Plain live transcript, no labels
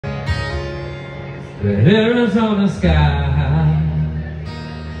The Arizona sky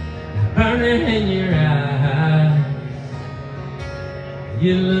burning in your eyes.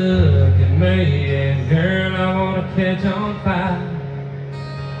 You look at me and girl, I wanna catch on fire.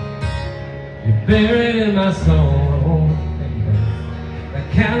 You're buried in my soul,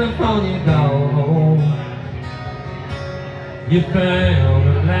 like California gold. You found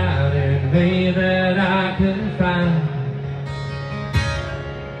a light in me that I couldn't find.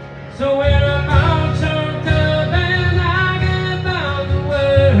 So when I'm all choked up and I get down to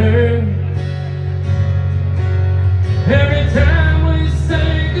work, every time we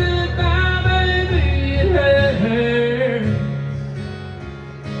say goodbye, baby, it hurts.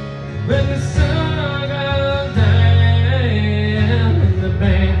 When the sun goes down and the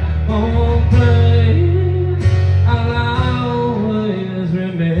band won't play, I'll always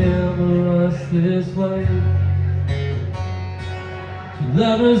remember us this way.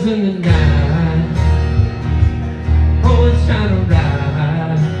 Lovers in the night, always trying to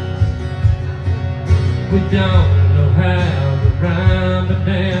rise. We don't know how to rhyme, but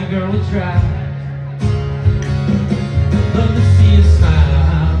damn girl, we try. Love to see you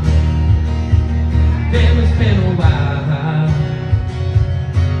smile. Damn, it's been a while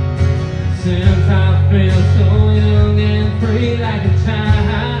since I feel so young and free like a child.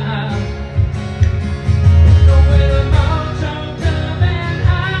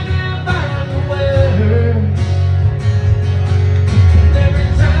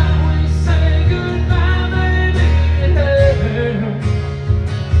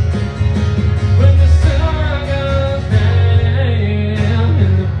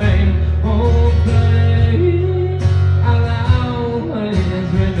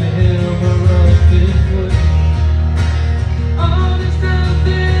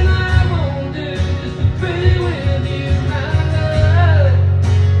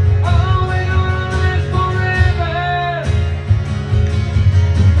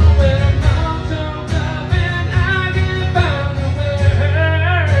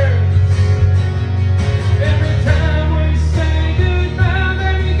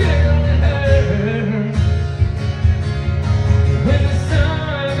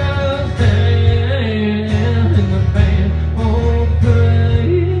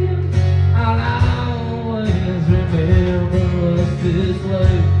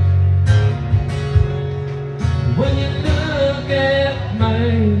 When you look at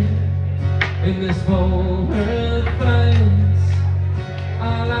me in this whole world,